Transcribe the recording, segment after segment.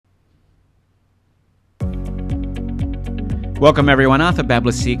Welcome everyone, Arthur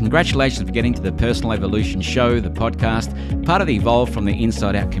Bablis here. Congratulations for getting to the Personal Evolution Show, the podcast, part of the Evolve from the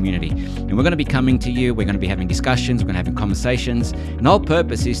Inside Out community. And we're going to be coming to you, we're going to be having discussions, we're going to be having conversations. And the whole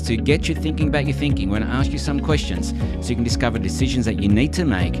purpose is to get you thinking about your thinking. We're going to ask you some questions so you can discover decisions that you need to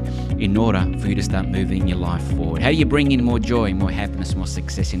make in order for you to start moving your life forward. How do you bring in more joy, more happiness, more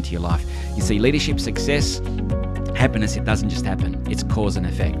success into your life? You see, leadership success, happiness, it doesn't just happen. It's cause and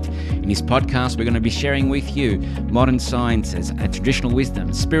effect. In this podcast, we're going to be sharing with you modern sciences, traditional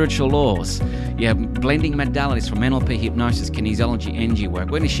wisdom, spiritual laws, blending modalities from NLP, hypnosis, kinesiology, energy work.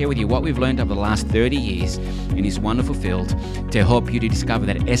 We're going to share with you what we've learned over the last 30 years in this wonderful field to help you to discover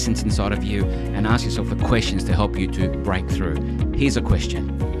that essence inside of you and ask yourself the questions to help you to break through. Here's a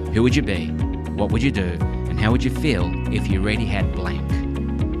question. Who would you be? What would you do? And how would you feel if you already had blank?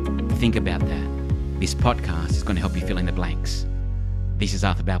 Think about that. This podcast is going to help you fill in the blanks. This is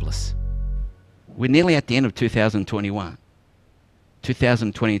Arthur Bablis. We're nearly at the end of 2021.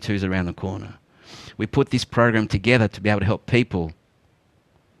 2022 is around the corner. We put this program together to be able to help people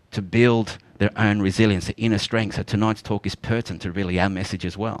to build their own resilience, their inner strength. So tonight's talk is pertinent to really our message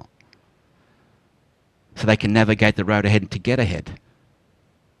as well. So they can navigate the road ahead and to get ahead.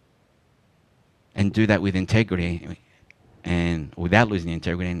 And do that with integrity and without losing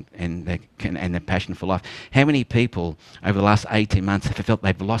integrity and their passion for life. How many people over the last 18 months have felt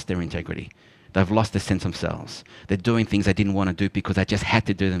they've lost their integrity? They've lost their sense of themselves. They're doing things they didn't want to do because they just had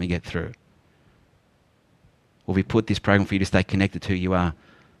to do them to get through. Well, we put this program for you to stay connected to who you are,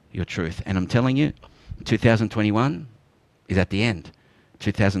 your truth. And I'm telling you, 2021 is at the end.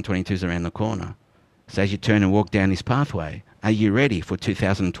 2022 is around the corner. So as you turn and walk down this pathway, are you ready for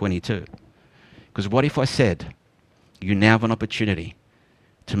 2022? Because what if I said, you now have an opportunity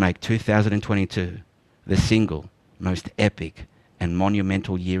to make 2022 the single most epic and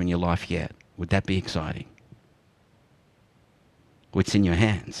monumental year in your life yet? Would that be exciting? Well, it's in your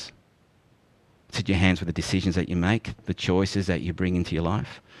hands. It's in your hands with the decisions that you make, the choices that you bring into your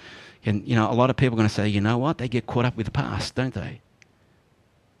life. And, a lot of people are going to say, you know what? They get caught up with the past, don't they?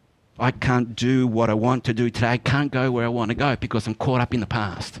 I can't do what I want to do today. I can't go where I want to go because I'm caught up in the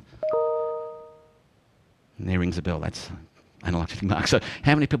past. And there rings a bell. That's analog mark. So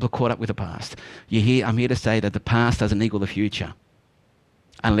how many people are caught up with the past? I'm here to say that the past doesn't equal the future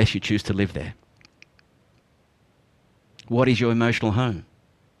unless you choose to live there. What is your emotional home?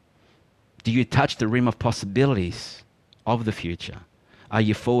 Do you touch the rim of possibilities of the future? Are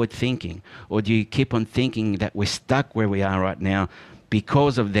you forward thinking? Or do you keep on thinking that we're stuck where we are right now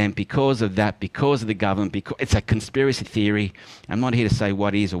because of them, because of that, because of the government? Because it's a conspiracy theory. I'm not here to say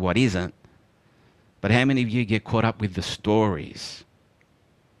what is or what isn't. But how many of you get caught up with the stories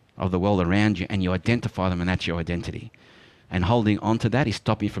of the world around you and you identify them and that's your identity? And holding on to that is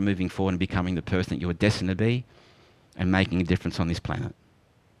stopping you from moving forward and becoming the person that you were destined to be and making a difference on this planet.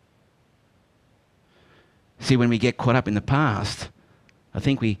 See, when we get caught up in the past, I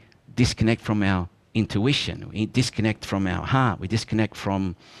think we disconnect from our intuition, we disconnect from our heart, we disconnect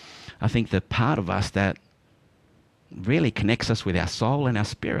from, I think, the part of us that really connects us with our soul and our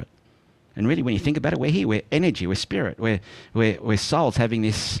spirit. And really, when you think about it, we're here, we're energy, we're spirit, we're souls having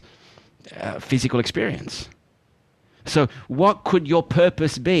this physical experience. So what could your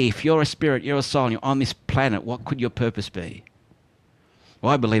purpose be? If you're a spirit, you're a soul, and you're on this planet, what could your purpose be?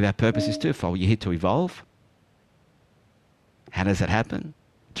 Well, I believe our purpose is twofold. You're here to evolve. How does that happen?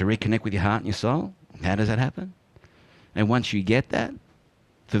 To reconnect with your heart and your soul. How does that happen? And once you get that,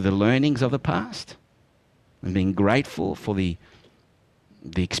 through the learnings of the past, and being grateful for the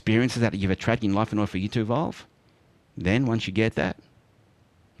experiences that you've attracted in life in order for you to evolve, then once you get that,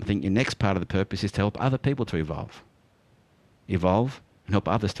 I think your next part of the purpose is to help other people to evolve. Evolve and help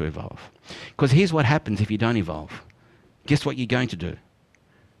others to evolve. Because here's what happens if you don't evolve. Guess what you're going to do?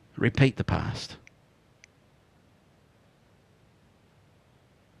 Repeat the past.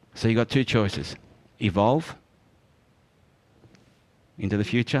 So you've got two choices. Evolve into the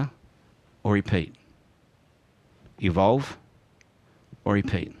future or repeat. Evolve or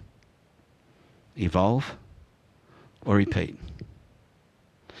repeat. Evolve or repeat.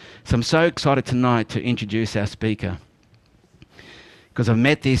 So I'm so excited tonight to introduce our speaker because I've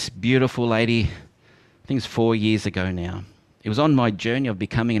met this beautiful lady, I think it's 4 years ago now. It was on my journey of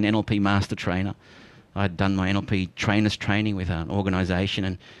becoming an NLP master trainer. I'd done my NLP trainers training with an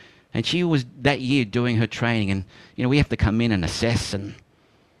organisation and she was that year doing her training and we have to come in and assess, and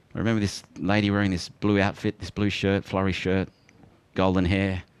I remember this lady wearing this blue outfit, this blue shirt, flowery shirt, golden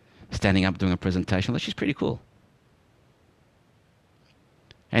hair, standing up doing a presentation. I thought she's pretty cool.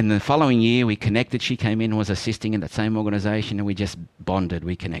 And the following year we connected. She came in and was assisting in that same organisation and we just bonded,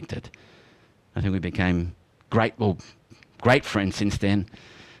 we connected. I think we became great, well, great friends since then.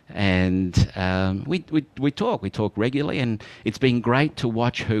 And we talk regularly, and it's been great to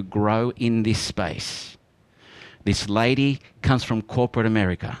watch her grow in this space. This lady comes from corporate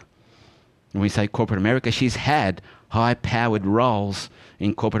America. When we say corporate America, she's had high-powered roles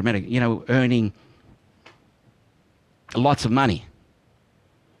in corporate America, you know, earning lots of money.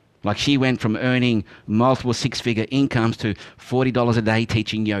 Like she went from earning multiple six-figure incomes to $40 a day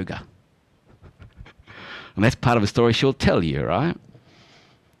teaching yoga. And that's part of a story she'll tell you, right?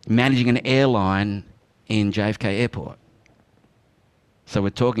 Managing an airline in JFK Airport. So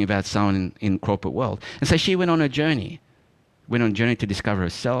we're talking about someone in corporate world. And so she went on a journey to discover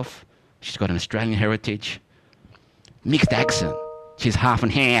herself. She's got an Australian heritage, mixed accent. She's half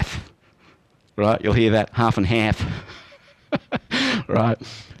and half, right? You'll hear that, half and half, right?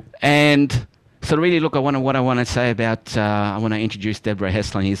 And so really, look, what I want to say about, I want to introduce Debra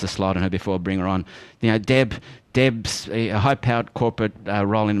Heslin. Here's the slide on her before I bring her on. You know, Deb's a high-powered corporate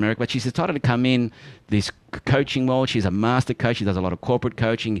role in America, but she's decided to come in this coaching world. She's a master coach. She does a lot of corporate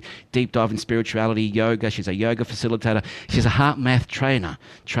coaching, deep dive in spirituality, yoga. She's a yoga facilitator. She's a HeartMath trainer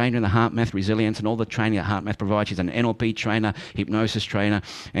in the HeartMath resilience and all the training that HeartMath provides. She's an NLP trainer, hypnosis trainer,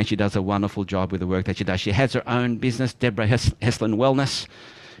 and she does a wonderful job with the work that she does. She has her own business, Debra Heslin Wellness.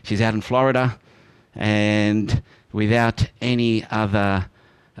 She's out in Florida. And without any other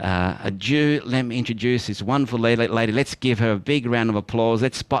ado, let me introduce this wonderful lady. Let's give her a big round of applause.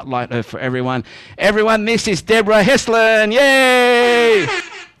 Let's spotlight her for everyone. Everyone, this is Debra Heslin. Yay!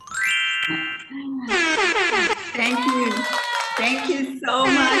 Thank you. Thank you so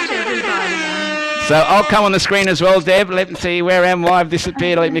much, everybody. So I'll come on the screen as well, Deb. Let me see, where am I? I've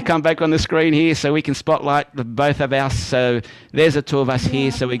disappeared. Let me come back on the screen here so we can spotlight the both of us. So there's the two of us here.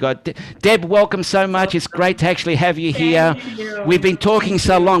 So we got Deb, welcome so much. It's great to actually have you here. We've been talking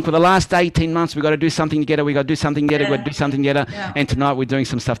so long. For the last 18 months, we've got to do something together. We've got to do something together. We've got to do something together. And tonight we're doing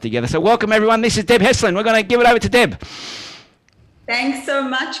some stuff together. So welcome, everyone. This is Deb Heslin. We're going to give it over to Deb. Thanks so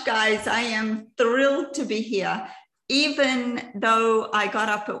much, guys. I am thrilled to be here. Even though I got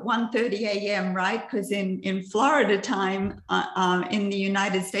up at 1:30 a.m., right? Because in Florida time, in the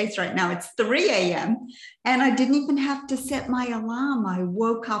United States right now, it's 3 a.m. And I didn't even have to set my alarm. I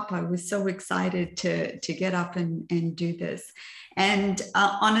woke up. I was so excited to get up and do this. And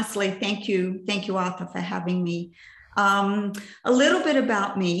honestly, thank you, Arthur, for having me. A little bit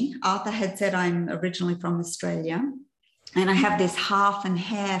about me. Arthur had said I'm originally from Australia. And I have this half and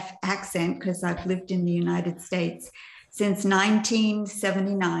half accent because I've lived in the United States since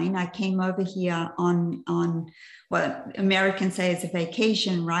 1979. I came over here on what Americans say is a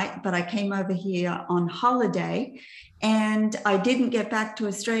vacation, right? But I came over here on holiday, and I didn't get back to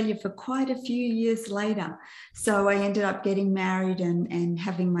Australia for quite a few years later. So I ended up getting married and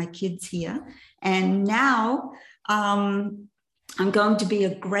having my kids here. And now, I'm going to be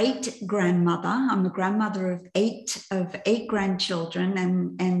a great grandmother. I'm a grandmother of eight grandchildren.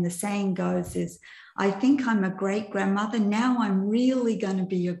 And the saying goes is, I think I'm a great grandmother. Now I'm really going to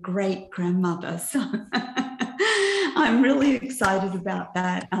be a great grandmother. So I'm really excited about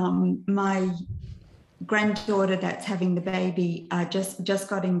that. My granddaughter that's having the baby just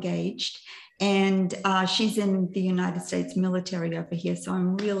got engaged. And she's in the United States military over here. So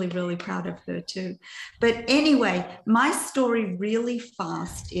I'm really, really proud of her too. But anyway, my story really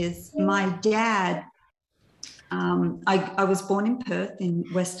fast is my dad, I was born in Perth in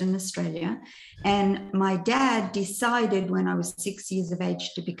Western Australia. And my dad decided when I was 6 years of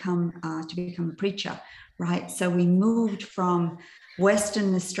age to become a preacher, right? So we moved from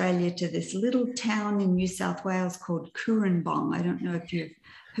Western Australia to this little town in New South Wales called Cooranbong. I don't know if you've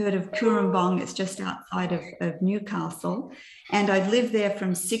heard of Cooranbong. It's just outside of Newcastle. And I lived there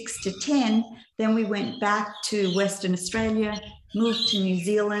from 6 to 10. Then we went back to Western Australia, moved to New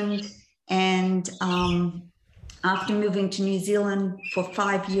Zealand. And after moving to New Zealand for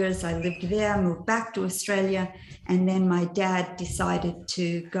 5 years, I lived there, moved back to Australia. And then my dad decided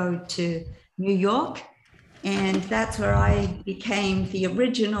to go to New York. And that's where I became the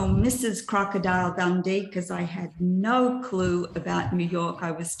original Mrs. Crocodile Dundee, because I had no clue about New York.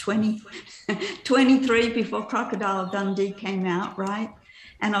 I was 23 before Crocodile Dundee came out, right?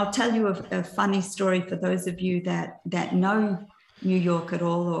 And I'll tell you a funny story for those of you that know New York at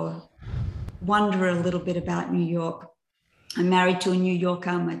all or wonder a little bit about New York. I'm married to a New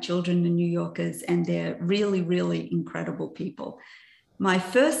Yorker. My children are New Yorkers, and they're really, really incredible people. My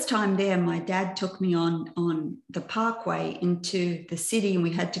first time there, my dad took me on the parkway into the city, and we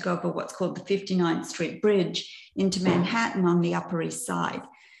had to go over what's called the 59th Street Bridge into Manhattan on the Upper East Side.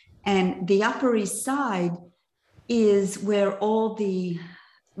 And the Upper East Side is where all the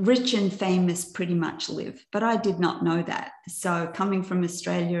rich and famous pretty much live, but I did not know that. So coming from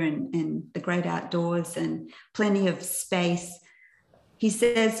Australia and the great outdoors and plenty of space, he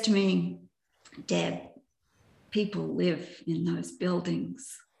says to me, Deb, people live in those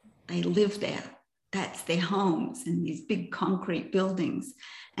buildings. They live there. That's their homes, in these big concrete buildings.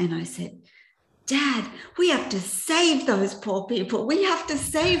 And I said, Dad, we have to save those poor people. We have to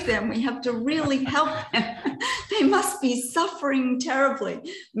save them. We have to really help them. They must be suffering terribly.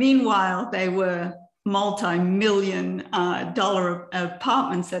 Meanwhile, they were multi-million dollar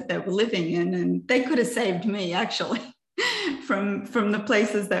apartments that they were living in, and they could have saved me, actually, from the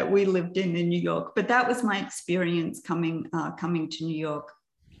places that we lived in New York. But that was my experience coming to New York.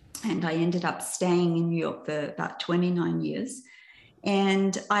 And I ended up staying in New York for about 29 years.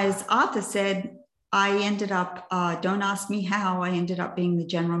 And as Arthur said, I ended up, don't ask me how, I ended up being the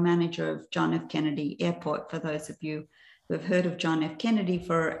general manager of John F. Kennedy Airport, for those of you who have heard of John F. Kennedy,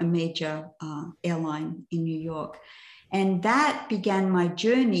 for a major airline in New York. And that began my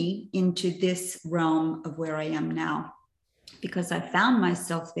journey into this realm of where I am now, because I found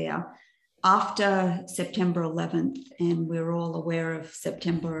myself there after September 11th, and we're all aware of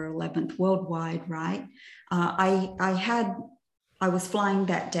September 11th worldwide, right? I was flying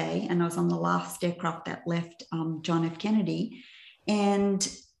that day, and I was on the last aircraft that left John F. Kennedy. And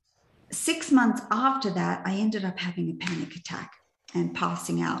 6 months after that, I ended up having a panic attack and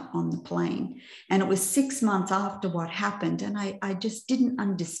passing out on the plane. And it was 6 months after what happened, and I just didn't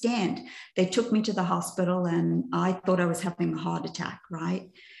understand. They took me to the hospital, and I thought I was having a heart attack, right?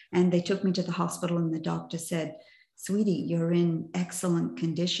 And they took me to the hospital, and the doctor said, sweetie, you're in excellent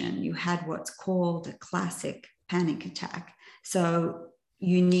condition. You had what's called a classic panic attack. So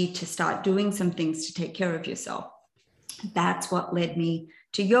you need to start doing some things to take care of yourself. That's what led me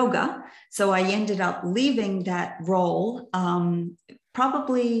to yoga. So I ended up leaving that role.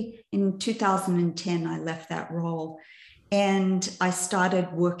 Probably in 2010, I left that role. And I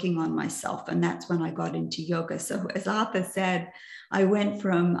started working on myself. And that's when I got into yoga. So as Arthur said, I went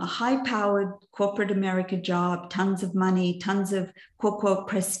from a high-powered corporate America job, tons of money, tons of quote, quote,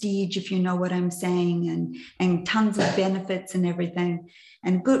 prestige, if you know what I'm saying, and tons of benefits and everything,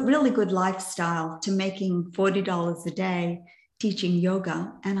 and really good lifestyle, to making $40 a day teaching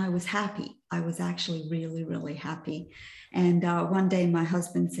yoga. And I was happy. I was actually really, really happy. And one day my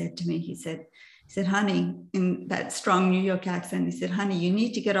husband said to me, he said, honey, in that strong New York accent, he said, honey, you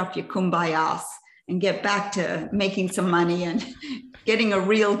need to get off your kumbayas and get back to making some money and getting a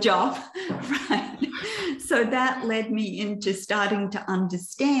real job, right? So that led me into starting to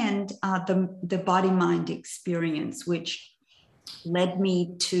understand the body-mind experience, which led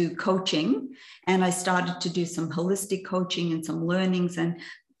me to coaching. And I started to do some holistic coaching and some learnings. And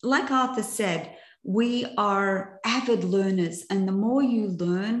like Arthur said, we are avid learners. And the more you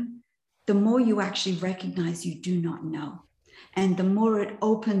learn, the more you actually recognize you do not know. And the more it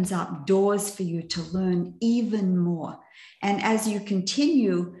opens up doors for you to learn even more. And as you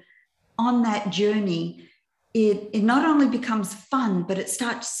continue on that journey, it not only becomes fun, but it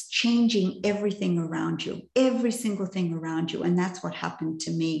starts changing everything around you, every single thing around you. And that's what happened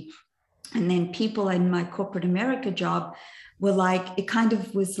to me. And then people in my corporate America job were like, it kind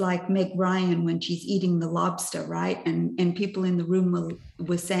of was like Meg Ryan when she's eating the lobster, right? And people in the room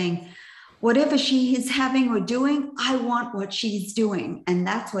were saying, whatever she is having or doing, I want what she's doing. And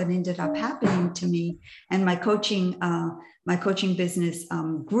that's what ended up happening to me. And my coaching business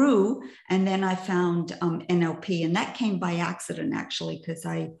grew. And then I found NLP. And that came by accident, actually, because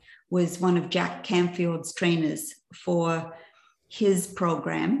I was one of Jack Canfield's trainers for his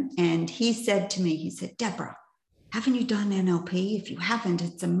program. And he said to me, he said, Debra, haven't you done NLP? If you haven't,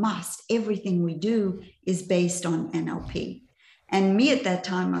 it's a must. Everything we do is based on NLP. And me at that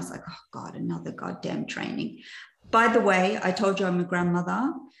time, I was like, oh God, another goddamn training. By the way, I told you I'm a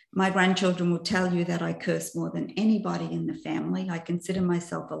grandmother. My grandchildren will tell you that I curse more than anybody in the family. I consider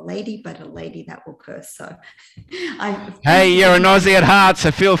myself a lady, but a lady that will curse. So, hey, you're an Aussie at heart,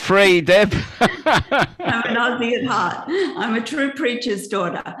 so feel free, Deb. I'm an Aussie at heart. I'm a true preacher's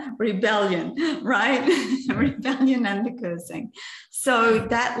daughter. Rebellion, right? Rebellion and the cursing. So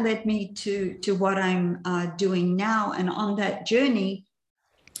that led me to what I'm doing now. And on that journey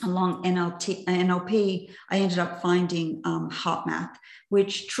along NLP, I ended up finding HeartMath,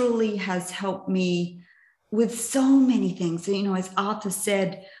 which truly has helped me with so many things. You know, as Arthur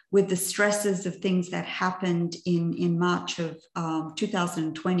said, with the stresses of things that happened in March of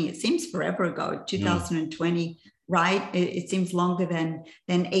 2020, it seems forever ago, 2020, right? It seems longer than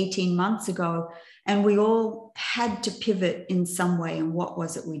 18 months ago. And we all had to pivot in some way. And what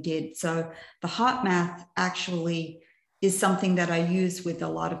was it we did? So the HeartMath actually is something that I use with a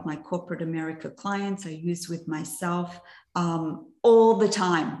lot of my corporate America clients. I use with myself all the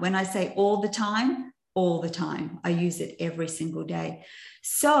time. When I say all the time, I use it every single day.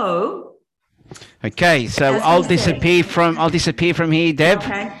 So, okay, so I'll disappear from here, Deb.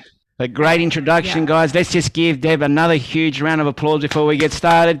 Okay. A great introduction, guys. Let's just give Deb another huge round of applause before we get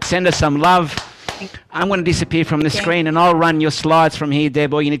started. Send us some love. I'm going to disappear from the screen and I'll run your slides from here,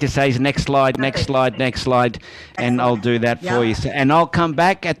 Deb. All you need to say is next slide, next slide, next slide, and I'll do that for you. And I'll come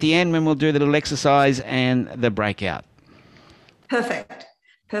back at the end when we'll do the little exercise and the breakout. Perfect.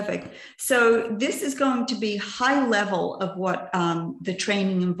 So this is going to be high level of what the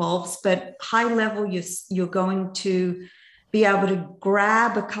training involves, but high level, you're going to be able to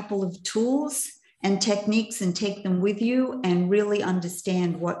grab a couple of tools and techniques and take them with you and really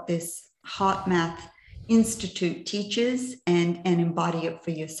understand what this HeartMath Institute teaches and embody it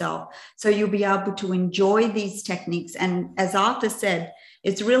for yourself. So you'll be able to enjoy these techniques. And as Arthur said,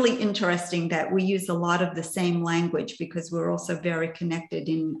 it's really interesting that we use a lot of the same language because we're also very connected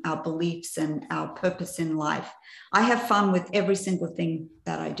in our beliefs and our purpose in life. I have fun with every single thing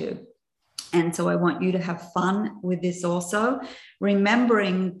that I do. And so I want you to have fun with this also,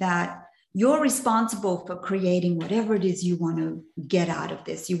 remembering that you're responsible for creating whatever it is you want to get out of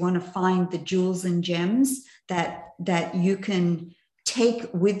this. You want to find the jewels and gems that you can take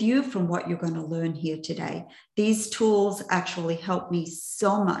with you from what you're going to learn here today. These tools actually help me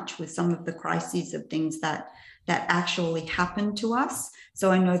so much with some of the crises of things that actually happen to us.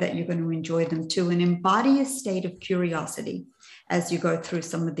 So I know that you're going to enjoy them too and embody a state of curiosity as you go through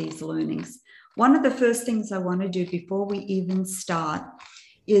some of these learnings. One of the first things I want to do before we even start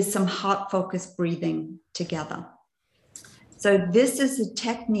is some heart-focused breathing together. So this is a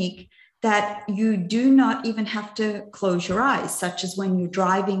technique that you do not even have to close your eyes, such as when you're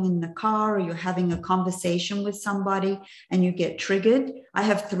driving in the car or you're having a conversation with somebody and you get triggered. I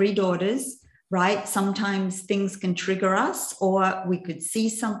have 3 daughters, right? Sometimes things can trigger us, or we could see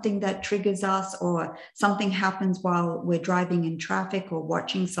something that triggers us, or something happens while we're driving in traffic or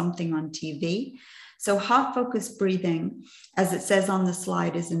watching something on TV. So heart-focused breathing, as it says on the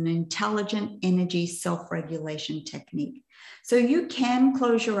slide, is an intelligent energy self-regulation technique. So you can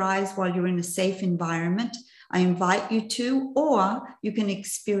close your eyes while you're in a safe environment. I invite you to, or you can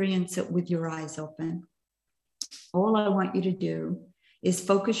experience it with your eyes open. All I want you to do is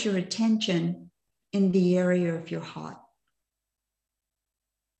focus your attention in the area of your heart.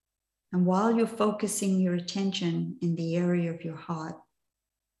 And while you're focusing your attention in the area of your heart,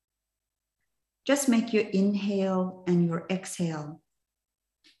 just make your inhale and your exhale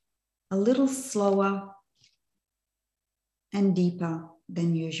a little slower and deeper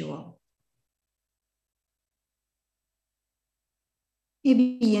than usual.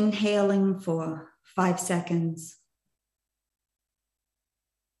 Maybe inhaling for 5 seconds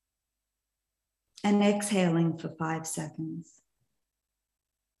and exhaling for 5 seconds.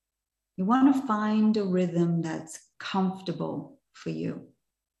 You want to find a rhythm that's comfortable for you.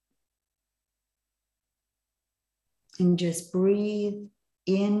 And just breathe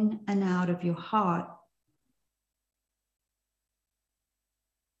in and out of your heart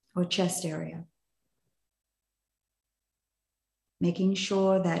or chest area. Making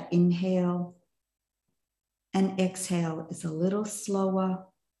sure that inhale and exhale is a little slower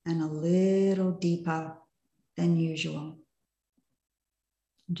and a little deeper than usual.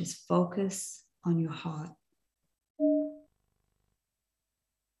 And just focus on your heart.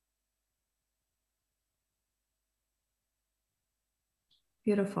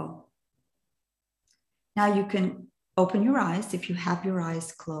 Beautiful. Now you can open your eyes if you have your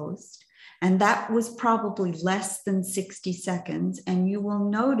eyes closed. And that was probably less than 60 seconds. And you will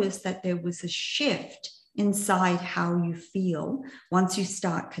notice that there was a shift inside how you feel once you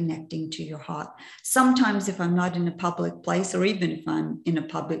start connecting to your heart. Sometimes if I'm not in a public place, or even if I'm in a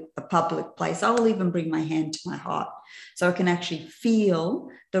public place, I will even bring my hand to my heart so I can actually feel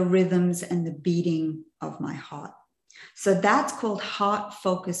the rhythms and the beating of my heart. So that's called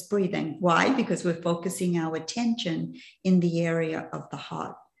heart-focused breathing. Why? Because we're focusing our attention in the area of the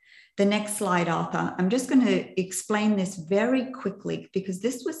heart. The next slide, Arthur. I'm just going to explain this very quickly because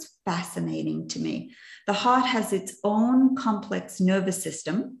this was fascinating to me. The heart has its own complex nervous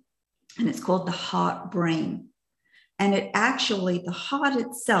system, and it's called the heart brain. And the heart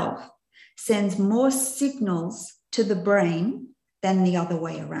itself sends more signals to the brain than the other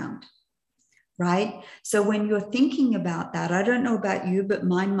way around. Right? So when you're thinking about that, I don't know about you, but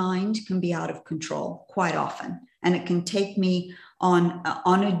my mind can be out of control quite often. And it can take me on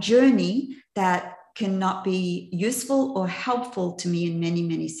a journey that cannot be useful or helpful to me in many,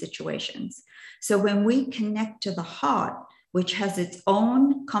 many situations. So when we connect to the heart, which has its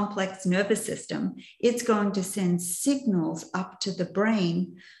own complex nervous system, it's going to send signals up to the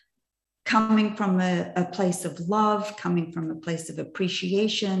brain coming from a place of love, coming from a place of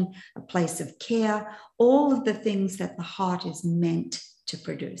appreciation, a place of care, all of the things that the heart is meant to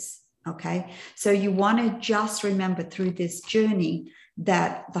produce. Okay, so you want to just remember through this journey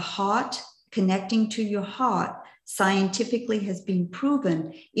that the heart, connecting to your heart, scientifically has been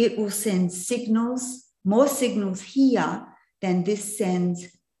proven it will send signals, more signals here than this sends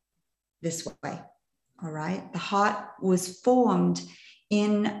this way. All right, the heart was formed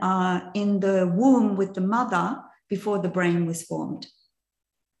in the womb with the mother before the brain was formed.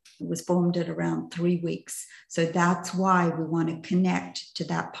 It was formed at around 3 weeks. So that's why we want to connect to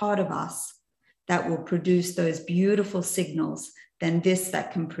that part of us that will produce those beautiful signals than this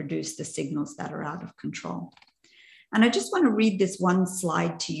that can produce the signals that are out of control. And I just want to read this one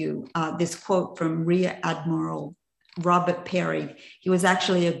slide to you, this quote from Rear Admiral Robert Peary. He was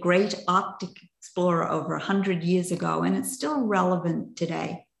actually a great Arctic explorer over 100 years ago, and it's still relevant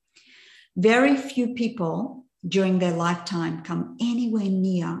today. Very few people during their lifetime come anywhere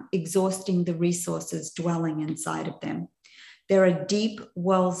near exhausting the resources dwelling inside of them. There are deep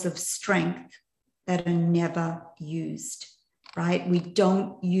wells of strength that are never used, right? We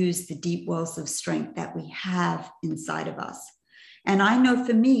don't use the deep wells of strength that we have inside of us. And I know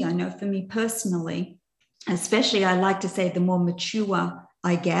for me personally, especially I like to say the more mature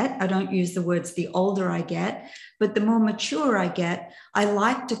I get, I don't use the words the older I get, but the more mature I get, I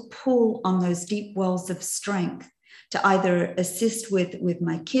like to pull on those deep wells of strength to either assist with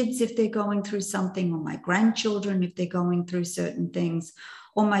my kids if they're going through something, or my grandchildren if they're going through certain things,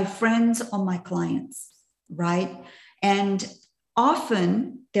 or my friends or my clients, right? And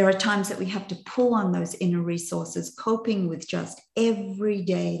often there are times that we have to pull on those inner resources, coping with just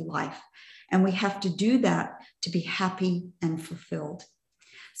everyday life. And we have to do that to be happy and fulfilled.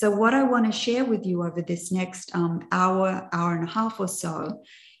 So what I want to share with you over this next hour and a half or so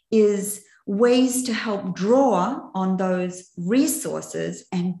is ways to help draw on those resources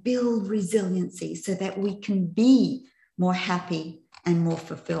and build resiliency so that we can be more happy and more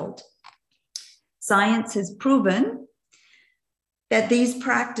fulfilled. Science has proven that these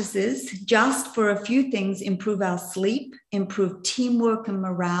practices, just for a few things, improve our sleep, improve teamwork and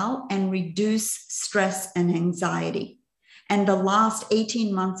morale, and reduce stress and anxiety. And the last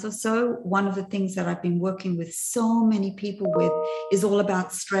 18 months or so, one of the things that I've been working with so many people with is all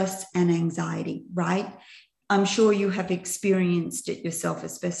about stress and anxiety, right? I'm sure you have experienced it yourself,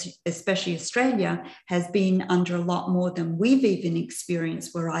 especially Australia has been under a lot more than we've even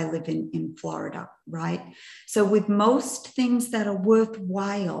experienced where I live in Florida, right? So with most things that are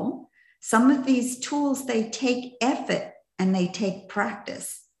worthwhile, some of these tools, they take effort and they take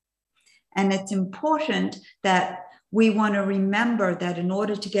practice. And it's important that we want to remember that in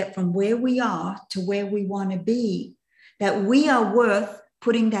order to get from where we are to where we want to be, that we are worth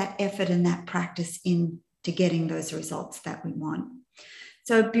putting that effort and that practice in to getting those results that we want.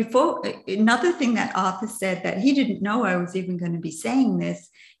 So before, another thing that Arthur said that he didn't know I was even going to be saying this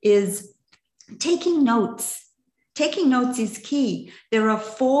is taking notes. Taking notes is key. There are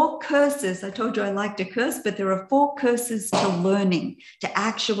 4 curses. I told you I like to curse, but there are 4 curses to learning, to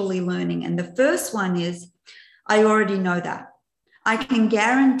actually learning. And the first one is, I already know that. I can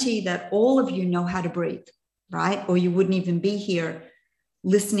guarantee that all of you know how to breathe, right? Or you wouldn't even be here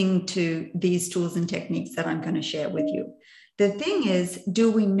listening to these tools and techniques that I'm going to share with you. The thing is,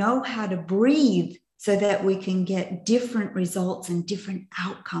 do we know how to breathe so that we can get different results and different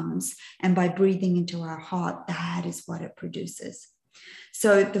outcomes? And by breathing into our heart, that is what it produces.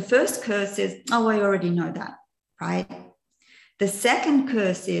 So the first curse is, oh, I already know that, right? The second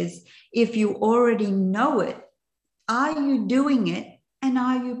curse is, if you already know it, are you doing it and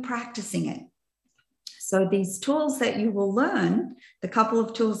are you practicing it? So these tools that you will learn, the couple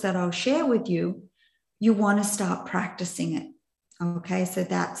of tools that I'll share with you, you want to start practicing it. Okay, so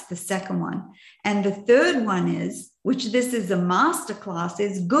that's the second one. And the third one is, which this is a masterclass,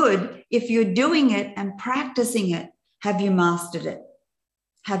 is good if you're doing it and practicing it. Have you mastered it?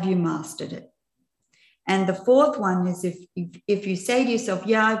 Have you mastered it? And the fourth one is if you say to yourself,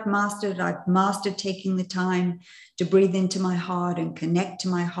 yeah, I've mastered taking the time to breathe into my heart and connect to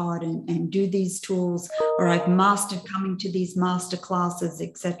my heart and do these tools, or I've mastered coming to these master classes,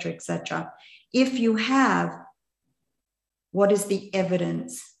 et cetera, if you have, what is the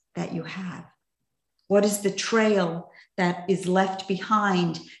evidence that you have? What is the trail that is left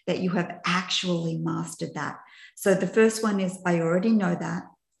behind that you have actually mastered that? So the first one is, I already know that.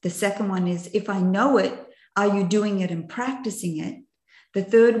 The second one is, if I know it, are you doing it and practicing it? The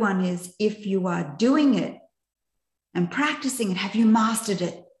third one is, if you are doing it and practicing it, have you mastered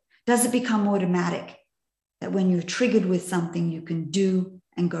it? Does it become automatic? That when you're triggered with something, you can do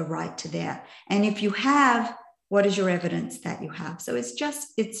and go right to there. And if you have, what is your evidence that you have? So it's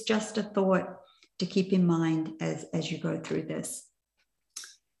just a thought to keep in mind as you go through this.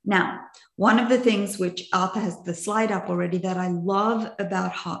 Now, one of the things which Arthur has the slide up already that I love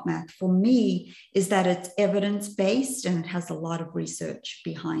about HeartMath for me is that it's evidence-based and it has a lot of research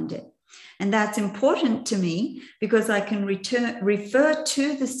behind it. And that's important to me because I can refer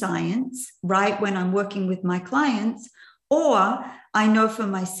to the science, right, when I'm working with my clients, or I know for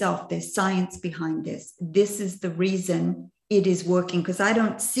myself there's science behind this. This is the reason it is working, because I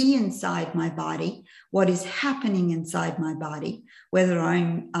don't see inside my body what is happening inside my body, whether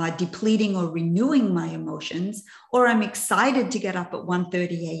I'm depleting or renewing my emotions, or I'm excited to get up at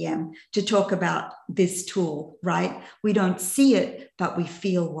 1:30 a.m. to talk about this tool, right? We don't see it, but we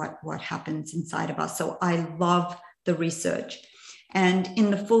feel what happens inside of us. So I love the research. And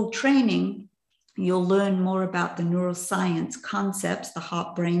in the full training, you'll learn more about the neuroscience concepts, the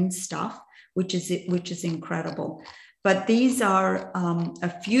heart-brain stuff, which is incredible. But these are a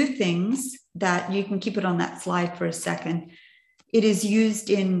few things that you can keep it on that slide for a second. It is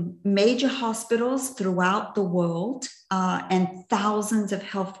used in major hospitals throughout the world, and thousands of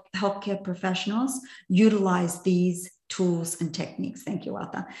healthcare professionals utilize these tools and techniques. Thank you,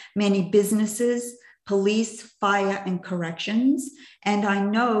 Arthur. Many businesses, police, fire, and corrections. And I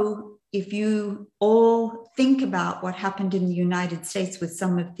know if you all think about what happened in the United States with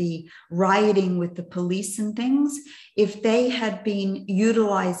some of the rioting with the police and things, if they had been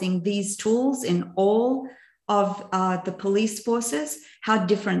utilizing these tools in all of the police forces, how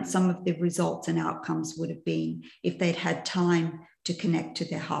different some of the results and outcomes would have been if they'd had time to connect to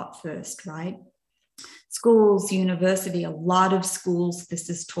their heart first, right? Schools, university, a lot of schools this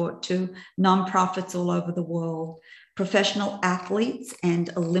is taught to, nonprofits all over the world, professional athletes and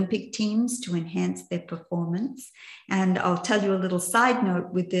Olympic teams to enhance their performance. And I'll tell you a little side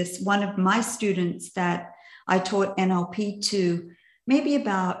note with this. One of my students that I taught NLP to maybe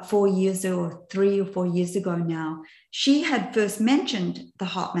about 4 years or 3 or 4 years ago now, she had first mentioned the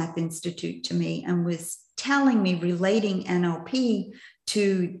HeartMath Institute to me and was telling me, relating NLP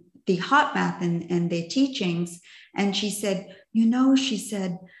to the HeartMath and their teachings. And she said, she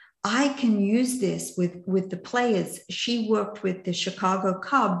said, I can use this with the players. She worked with the Chicago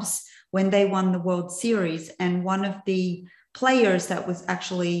Cubs when they won the World Series. And one of the players that was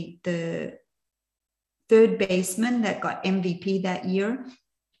actually the third baseman that got MVP that year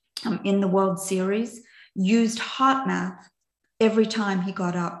in the World Series used HeartMath every time he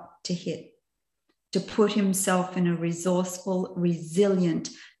got up to hit, to put himself in a resourceful, resilient,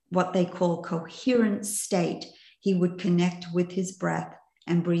 what they call coherent state. He would connect with his breath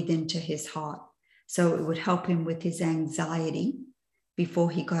and breathe into his heart. So it would help him with his anxiety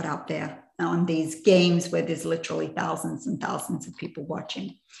before he got up there on these games where there's literally thousands and thousands of people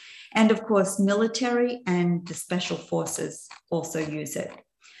watching. And of course, military and the special forces also use it.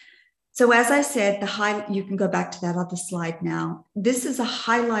 So as I said, you can go back to that other slide now. This is a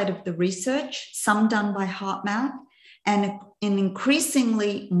highlight of the research, some done by HeartMath, and an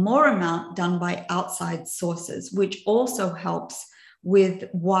increasingly more amount done by outside sources, which also helps with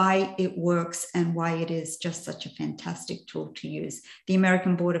why it works and why it is just such a fantastic tool to use. The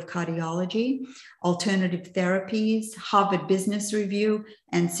American Board of Cardiology, Alternative Therapies, Harvard Business Review,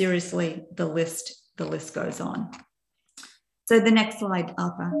 and seriously, the list goes on. So the next slide,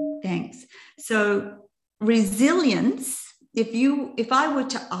 Arthur, thanks. So resilience, if I were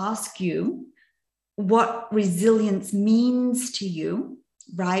to ask you what resilience means to you,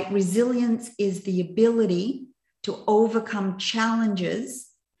 right? Resilience is the ability to overcome challenges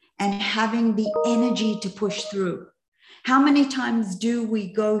and having the energy to push through. How many times do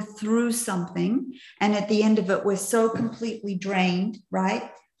we go through something and at the end of it, we're so completely drained, right?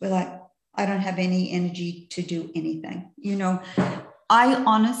 We're like, I don't have any energy to do anything. I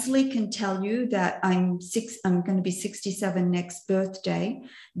honestly can tell you that I'm going to be 67 next birthday,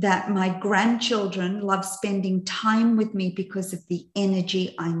 that my grandchildren love spending time with me because of the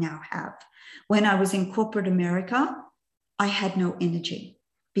energy I now have. When I was in corporate America, I had no energy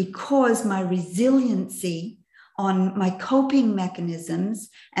because my resiliency on my coping mechanisms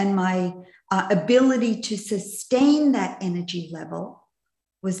and my ability to sustain that energy level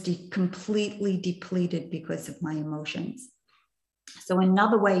was completely depleted because of my emotions. So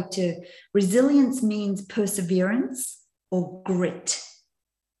another way resilience means perseverance or grit,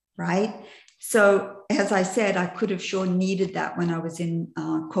 right? So as I said, I could have sure needed that when I was in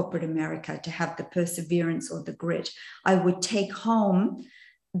corporate America, to have the perseverance or the grit. I would take home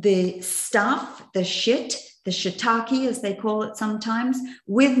the stuff, the shit, the shiitake, as they call it sometimes,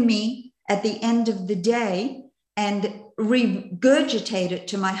 with me at the end of the day and regurgitate it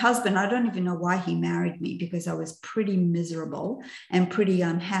to my husband. I don't even know why he married me, because I was pretty miserable and pretty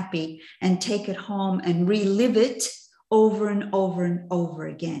unhappy, and take it home and relive it over and over and over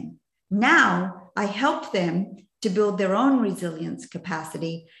again. Now I help them to build their own resilience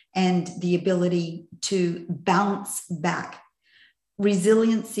capacity and the ability to bounce back.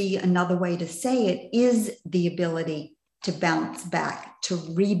 Resiliency, another way to say it, is the ability to bounce back, to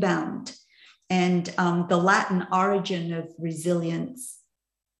rebound. And the Latin origin of resilience,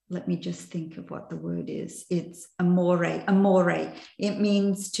 let me just think of what the word is. It's amore. It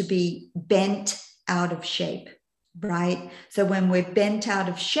means to be bent out of shape, right? So when we're bent out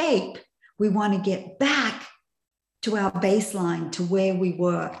of shape, we want to get back to our baseline, to where we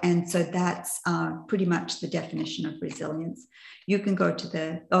were. And so that's pretty much the definition of resilience. You can go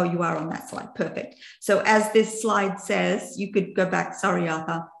to you are on that slide. Perfect. So as this slide says, you could go back. Sorry,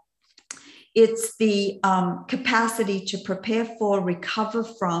 Arthur. It's the capacity to prepare for, recover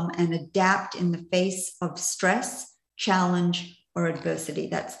from, and adapt in the face of stress, challenge, or adversity.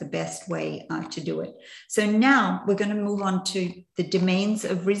 That's the best way to do it. So now we're going to move on to the domains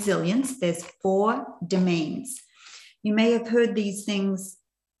of resilience. There's 4 domains. You may have heard these things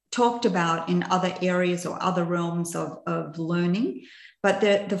talked about in other areas or other realms of learning, but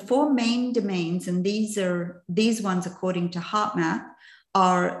the 4 main domains, and these ones according to HeartMath,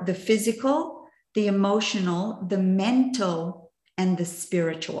 are the physical, the emotional, the mental, and the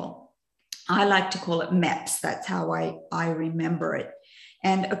spiritual. I like to call it MEPS. That's how I remember it.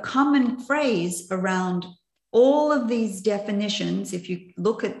 And a common phrase around all of these definitions, if you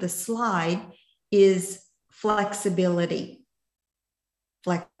look at the slide, is flexibility.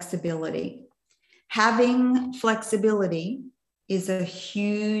 Flexibility. Having flexibility is a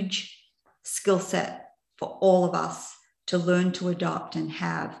huge skill set for all of us to learn to adopt and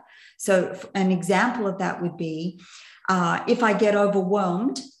have. So an example of that would be if I get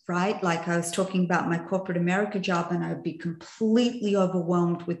overwhelmed, right? Like I was talking about my corporate America job, and I would be completely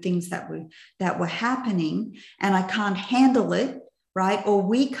overwhelmed with things that were happening, and I can't handle it, right? Or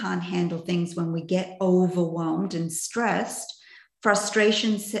we can't handle things when we get overwhelmed and stressed.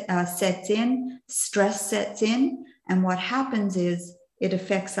 Frustration sets in, stress sets in, and what happens is it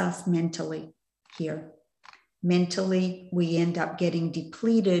affects us mentally here. Mentally, we end up getting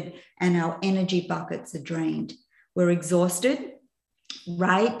depleted and our energy buckets are drained. We're exhausted,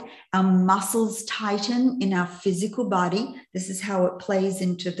 right? Our muscles tighten in our physical body. This is how it plays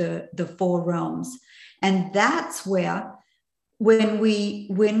into the 4 realms. And that's where, when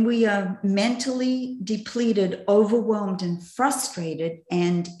we are mentally depleted, overwhelmed, and frustrated,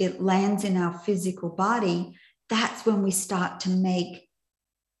 and it lands in our physical body, that's when we start to make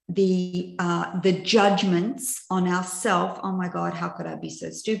the judgments on ourselves. Oh my God, how could I be so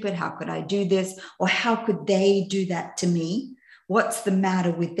stupid? How could I do this? Or how could they do that to me? What's the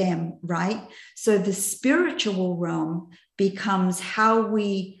matter with them, right? So the spiritual realm becomes how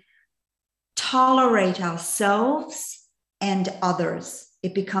we tolerate ourselves and others.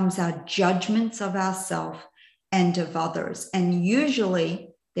 It becomes our judgments of ourselves and of others. And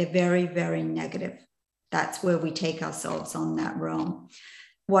usually they're very, very negative. That's where we take ourselves on that realm.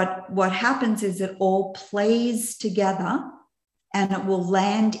 What happens is it all plays together and it will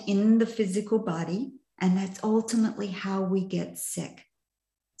land in the physical body. And that's ultimately how we get sick.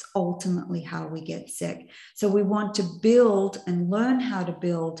 It's ultimately how we get sick. So we want to build and learn how to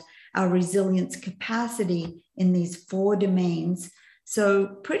build our resilience capacity in these 4 domains. So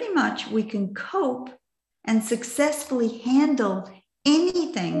pretty much we can cope and successfully handle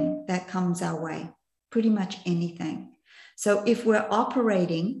anything that comes our way, pretty much anything. So if we're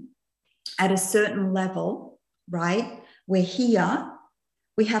operating at a certain level, right, we're here,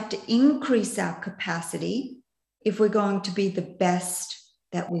 we have to increase our capacity if we're going to be the best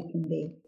that we can be.